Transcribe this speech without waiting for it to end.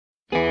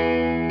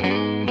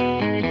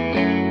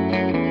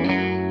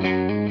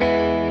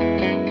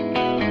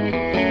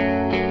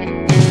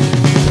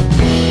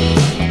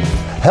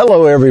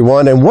Hello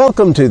everyone, and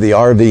welcome to the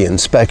RV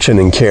Inspection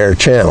and Care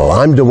channel.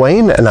 I'm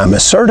Dwayne and I'm a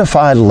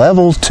certified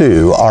level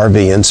 2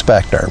 RV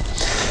inspector.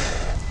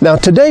 Now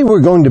today we're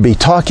going to be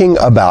talking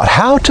about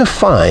how to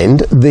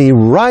find the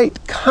right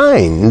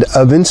kind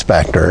of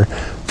inspector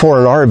for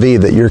an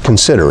RV that you're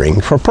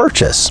considering for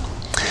purchase.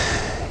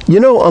 You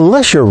know,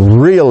 unless you're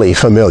really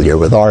familiar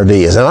with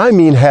RVs, and I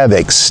mean have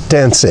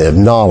extensive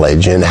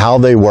knowledge in how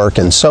they work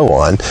and so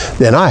on,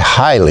 then I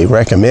highly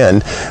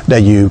recommend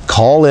that you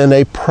call in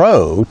a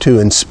pro to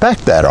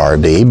inspect that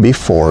RV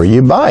before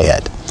you buy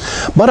it.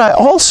 But I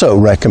also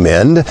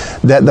recommend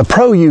that the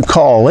pro you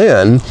call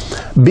in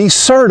be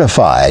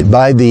certified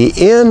by the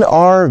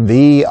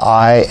NRVIA.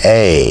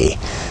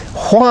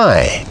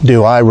 Why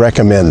do I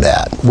recommend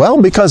that?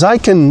 Well, because I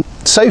can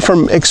say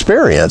from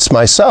experience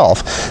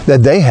myself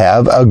that they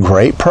have a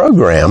great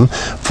program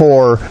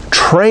for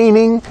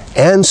training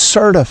and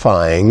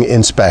certifying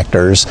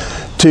inspectors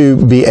to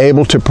be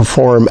able to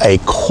perform a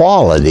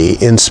quality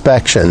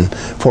inspection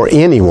for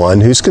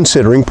anyone who's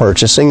considering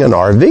purchasing an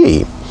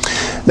RV.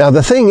 Now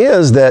the thing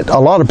is that a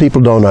lot of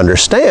people don't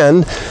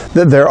understand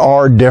that there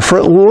are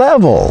different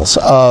levels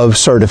of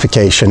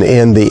certification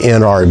in the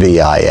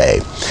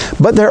NRVIA.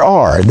 But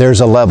there's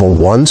a level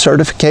 1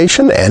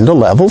 certification and a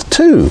level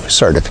 2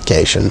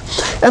 certification.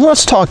 And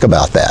let's talk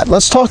about that.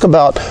 Let's talk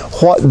about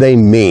what they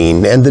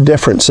mean and the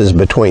differences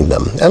between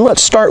them. And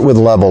let's start with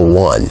level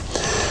 1.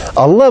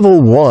 A level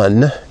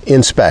 1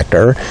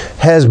 inspector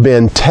has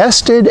been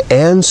tested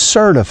and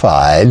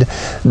certified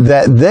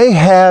that they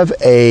have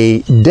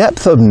a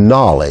depth of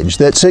knowledge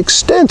that's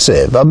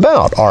extensive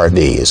about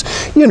RVs,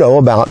 you know,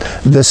 about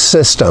the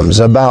systems,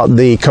 about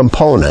the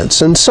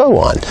components, and so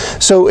on.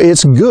 So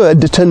it's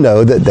good to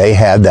know that they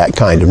have that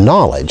kind of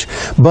knowledge.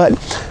 But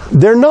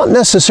they're not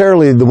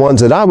necessarily the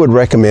ones that I would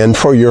recommend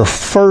for your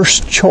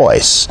first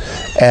choice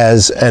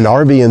as an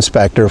RV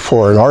inspector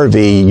for an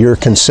RV you're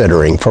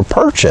considering for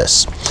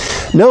purchase.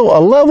 No, a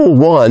level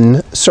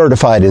 1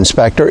 certified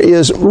inspector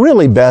is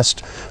really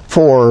best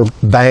for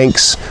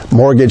banks,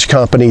 mortgage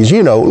companies,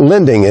 you know,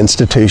 lending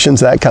institutions,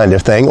 that kind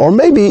of thing, or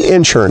maybe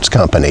insurance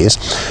companies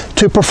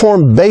to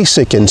perform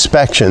basic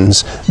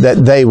inspections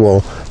that they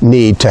will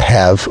need to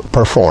have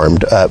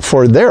performed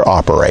for their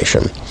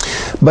operation.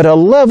 But a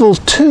level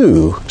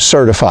 2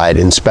 certified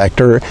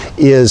inspector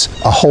is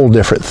a whole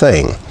different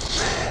thing.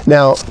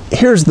 Now,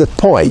 here's the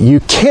point. You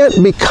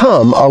can't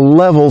become a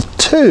level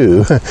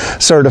 2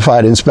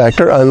 certified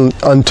inspector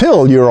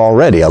until you're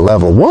already a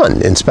level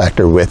 1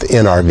 inspector with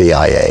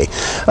NRVIA.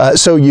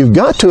 So you've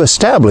got to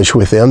establish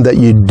with them that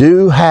you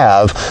do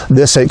have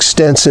this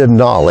extensive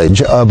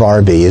knowledge of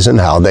RVs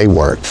and how they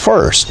work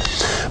first.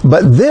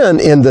 But then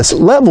in this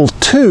level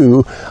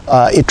 2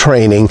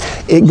 training,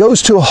 it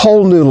goes to a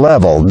whole new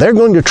level. They're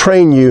going to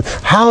train you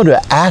how to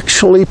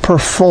actually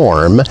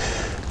perform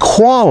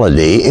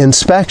quality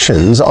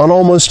inspections on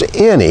almost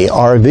any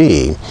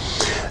RV.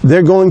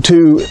 They're going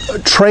to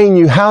train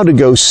you how to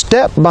go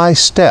step by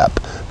step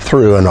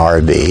through an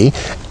RV,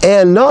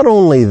 and not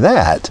only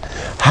that,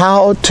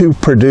 how to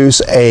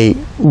produce a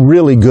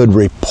really good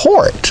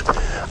report.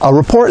 A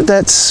report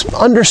that's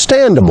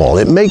understandable.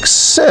 It makes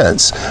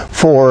sense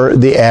for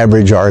the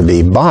average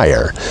RV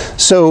buyer.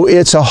 So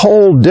it's a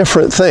whole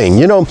different thing.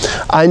 You know,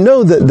 I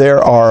know that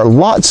there are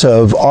lots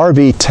of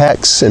RV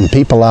techs and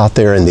people out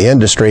there in the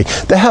industry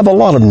that have a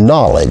lot of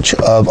knowledge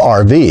of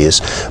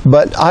RVs,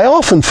 but I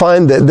often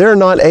find that they're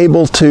not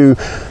able to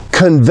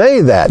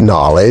convey that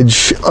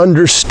knowledge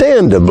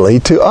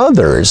understandably to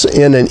others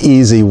in an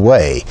easy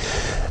way.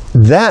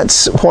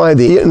 That's why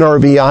the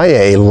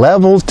NRVIA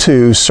Level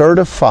 2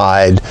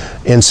 certified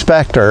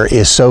inspector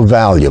is so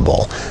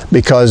valuable,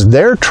 because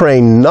they're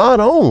trained not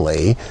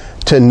only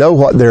to know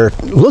what they're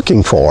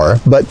looking for,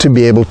 but to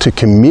be able to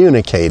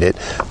communicate it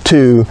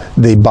to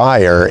the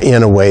buyer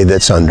in a way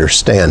that's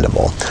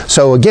understandable.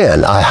 So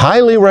again, I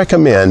highly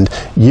recommend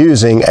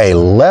using a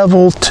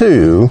Level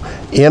 2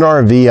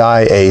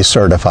 NRVIA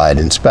certified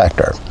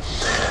inspector.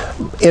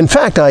 In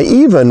fact, I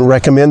even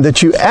recommend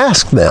that you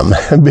ask them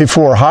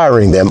before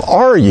hiring them,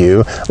 are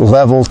you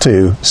level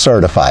 2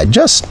 certified,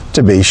 just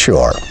to be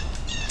sure.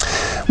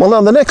 Well,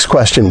 now the next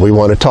question we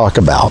want to talk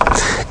about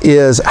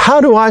is, how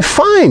do I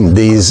find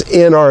these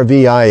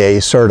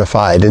NRVIA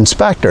certified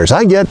inspectors?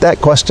 I get that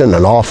question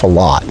an awful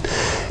lot.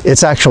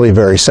 It's actually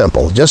very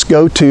simple. Just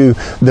go to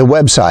the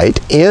website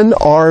nrvia.org.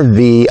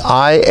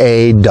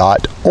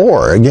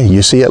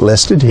 You see it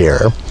listed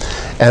here.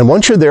 And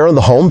once you're there on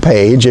the home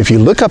page, if you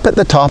look up at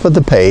the top of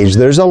the page,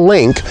 there's a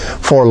link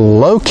for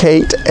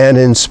Locate an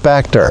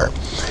Inspector.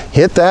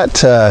 Hit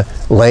that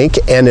link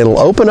and it'll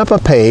open up a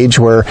page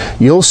where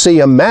you'll see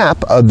a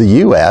map of the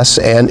U.S.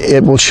 and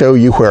it will show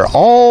you where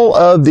all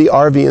of the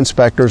RV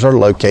inspectors are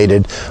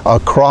located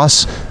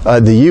across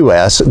the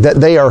U.S. that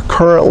they are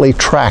currently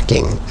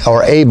tracking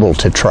or able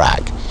to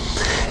track.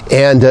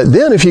 And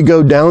then if you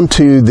go down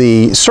to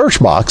the search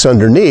box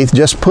underneath,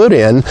 just put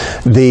in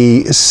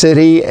the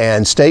city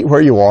and state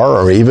where you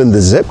are, or even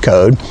the zip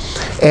code,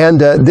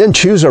 and then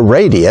choose a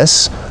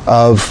radius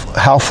of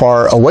how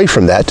far away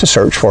from that to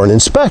search for an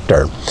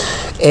inspector.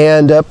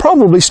 and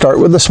probably start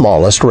with the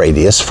smallest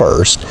radius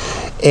first,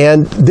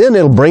 and then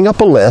it'll bring up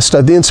a list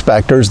of the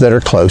inspectors that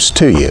are close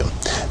to you.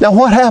 Now,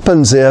 what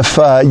happens if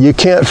you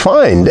can't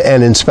find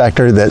an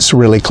inspector that's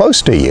really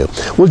close to you?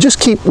 Well, just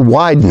keep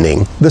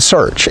widening the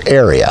search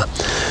area.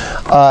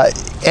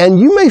 And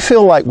you may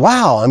feel like,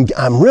 wow,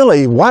 I'm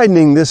really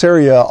widening this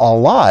area a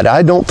lot.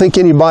 I don't think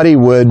anybody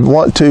would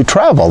want to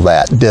travel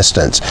that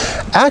distance.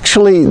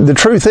 Actually, the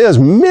truth is,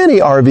 many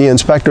RV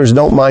inspectors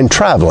don't mind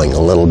traveling a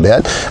little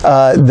bit.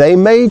 They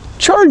may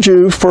charge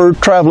you for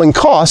traveling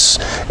costs,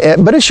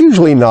 but it's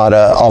usually not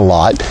a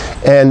lot.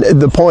 And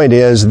the point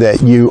is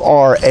that you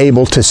are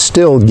able to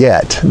still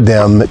get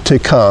them to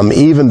come,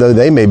 even though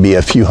they may be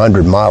a few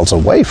hundred miles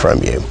away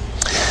from you.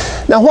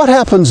 Now, what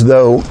happens,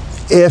 though,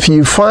 if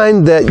you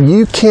find that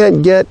you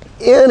can't get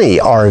any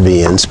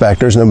RV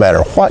inspectors, no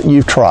matter what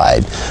you've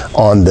tried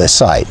on the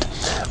site?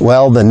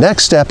 Well, the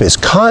next step is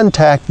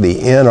contact the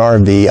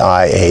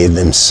NRVIA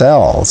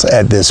themselves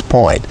at this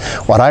point.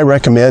 What I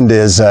recommend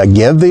is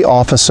give the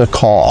office a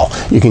call.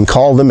 You can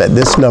call them at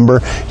this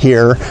number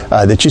here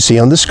that you see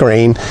on the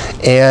screen,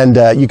 and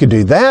you could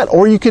do that,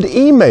 or you could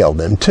email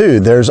them too.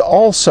 There's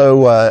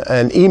also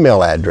an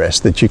email address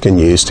that you can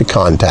use to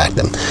contact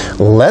them.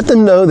 Let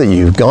them know that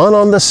you've gone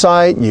on the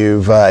site,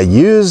 you've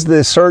used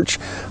the search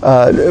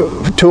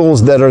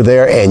tools that are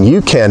there, and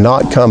you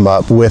cannot come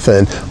up with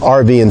an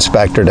RV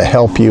inspector to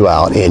help you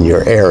out in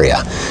your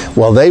area.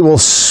 Well, they will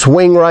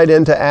swing right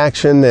into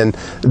action, and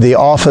the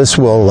office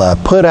will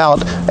put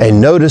out a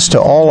notice to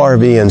all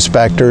RV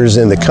inspectors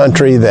in the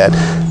country that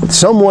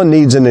someone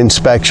needs an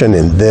inspection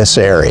in this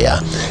area.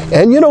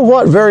 And you know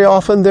what? Very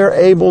often they're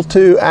able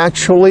to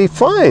actually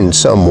find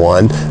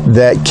someone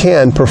that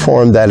can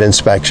perform that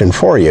inspection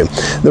for you.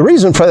 The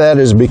reason for that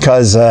is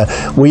because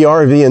we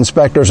RV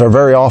inspectors are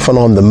very often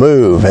on the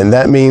move, and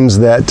that means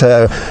that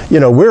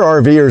we're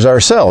RVers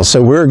ourselves,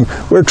 so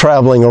we're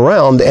traveling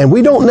around, and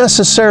we don't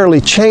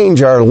necessarily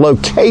change our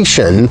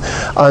location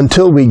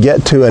until we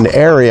get to an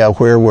area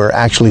where we're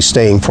actually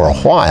staying for a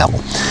while.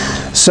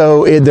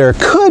 So there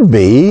could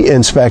be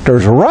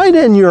inspectors right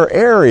in your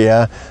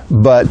area,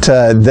 but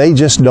they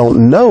just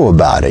don't know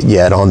about it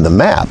yet on the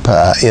map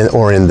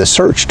or in the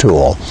search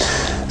tool.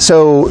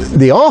 So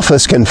the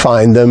office can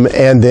find them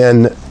and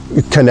then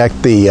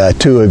connect the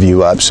two of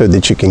you up so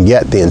that you can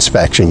get the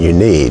inspection you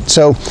need.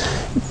 So,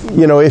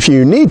 if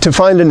you need to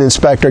find an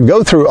inspector,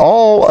 go through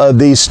all of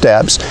these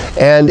steps,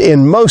 and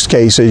in most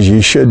cases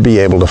you should be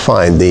able to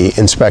find the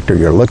inspector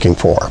you're looking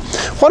for.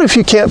 What if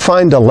you can't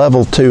find a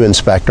level 2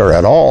 inspector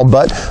at all,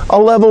 but a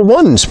level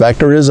 1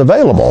 inspector is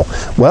available?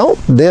 Well,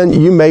 then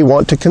you may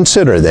want to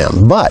consider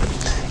them. But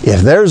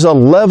if there's a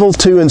level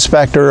 2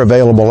 inspector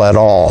available at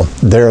all,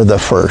 they're the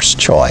first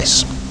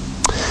choice.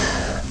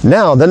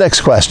 Now, the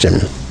next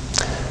question.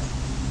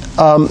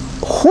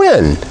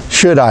 When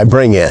should I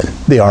bring in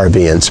the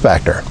RV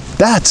inspector?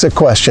 That's a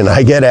question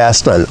I get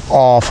asked an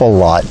awful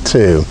lot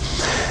too.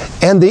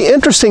 And the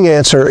interesting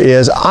answer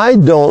is I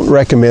don't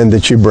recommend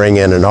that you bring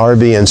in an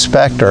RV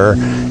inspector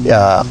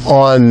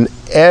on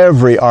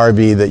every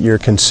RV that you're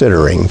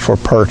considering for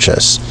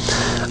purchase.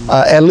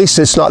 At least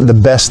it's not the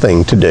best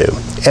thing to do.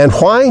 And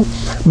why?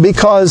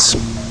 Because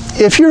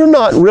if you're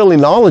not really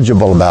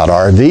knowledgeable about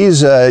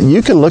RVs,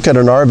 you can look at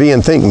an RV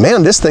and think,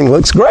 man, this thing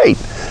looks great.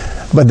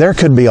 But there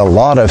could be a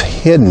lot of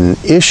hidden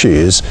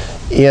issues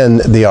in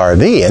the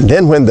RV, and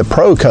then when the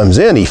pro comes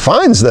in, he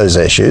finds those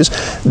issues.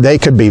 They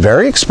could be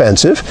very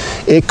expensive.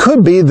 It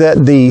could be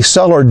that the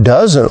seller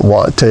doesn't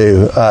want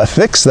to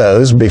fix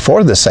those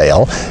before the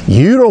sale.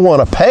 You don't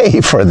want to pay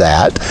for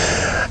that,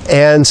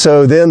 and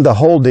so then the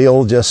whole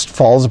deal just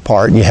falls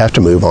apart, and you have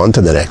to move on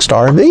to the next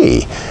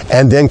RV,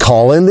 and then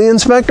call in the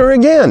inspector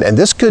again. And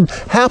this could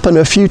happen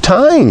a few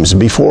times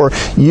before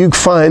you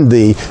find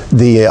the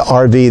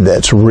RV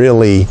that's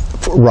really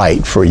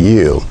right for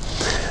you.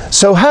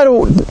 So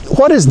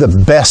what is the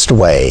best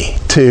way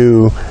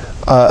to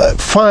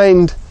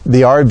find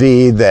the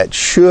RV that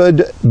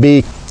should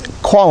be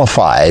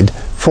qualified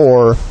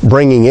for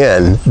bringing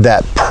in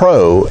that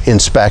pro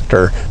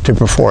inspector to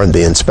perform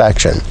the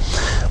inspection?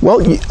 Well,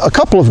 a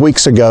couple of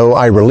weeks ago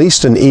I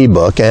released an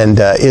ebook, and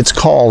it's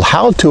called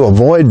How to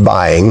Avoid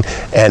Buying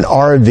an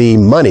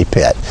RV Money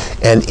Pit.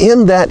 And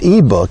in that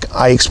ebook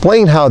I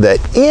explain how that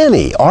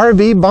any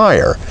RV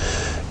buyer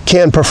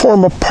can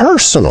perform a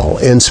personal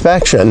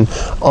inspection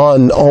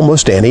on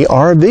almost any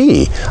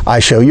RV. I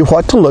show you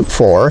what to look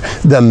for,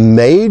 the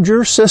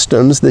major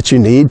systems that you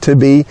need to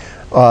be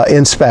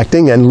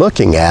inspecting and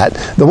looking at,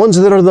 the ones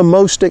that are the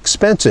most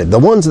expensive, the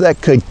ones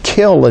that could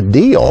kill a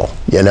deal,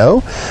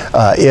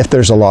 if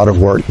there's a lot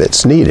of work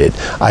that's needed.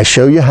 I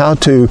show you how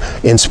to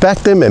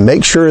inspect them and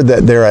make sure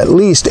that they're at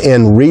least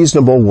in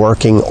reasonable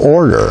working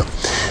order.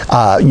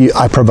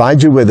 I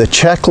provide you with a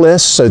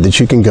checklist so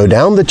that you can go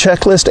down the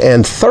checklist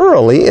and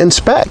thoroughly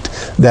inspect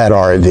that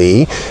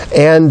RV,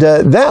 and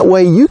that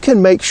way you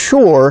can make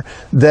sure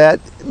that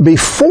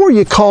before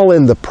you call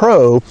in the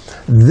pro,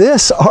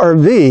 this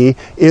RV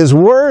is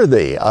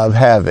worthy of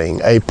having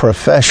a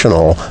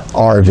professional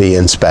RV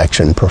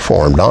inspection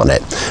performed on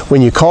it. When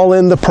you call in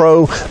in the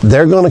pro,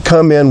 they're going to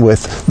come in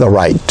with the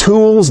right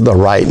tools, the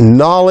right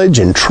knowledge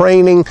and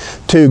training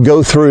to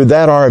go through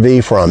that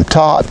RV from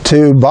top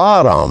to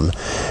bottom.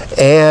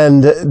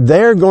 And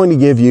they're going to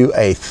give you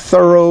a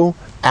thorough,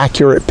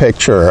 accurate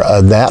picture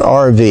of that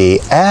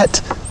RV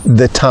at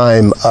the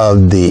time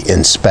of the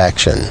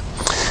inspection.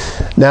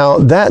 Now,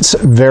 that's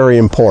very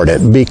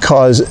important,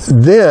 because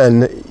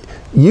then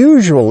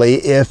usually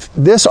if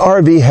this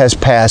RV has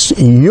passed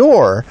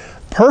your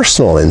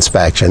personal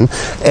inspection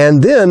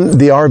and then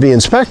the RV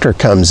inspector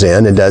comes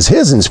in and does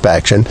his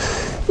inspection,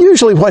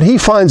 usually what he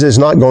finds is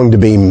not going to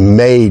be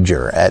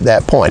major at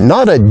that point,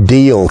 not a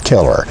deal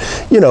killer.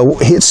 You know,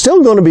 it's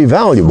still going to be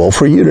valuable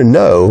for you to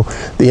know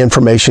the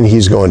information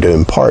he's going to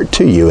impart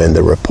to you in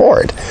the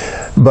report.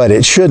 But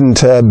it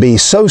shouldn't be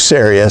so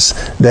serious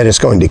that it's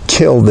going to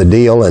kill the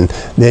deal, and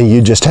then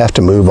you just have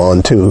to move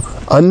on to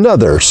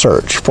another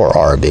search for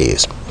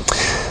RVs.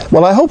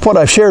 Well, I hope what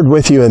I've shared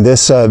with you in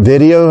this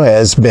video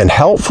has been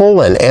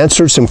helpful and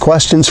answered some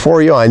questions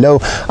for you. I know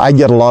I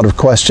get a lot of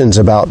questions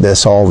about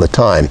this all the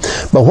time.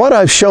 But what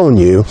I've shown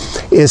you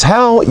is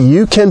how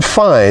you can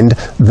find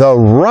the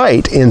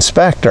right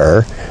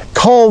inspector,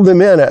 call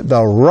them in at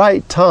the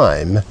right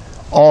time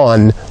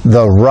on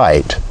the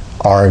right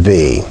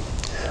RV.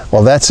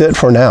 Well, that's it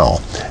for now.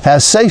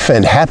 Have safe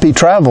and happy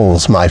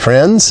travels, my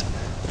friends.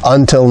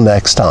 Until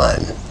next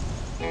time.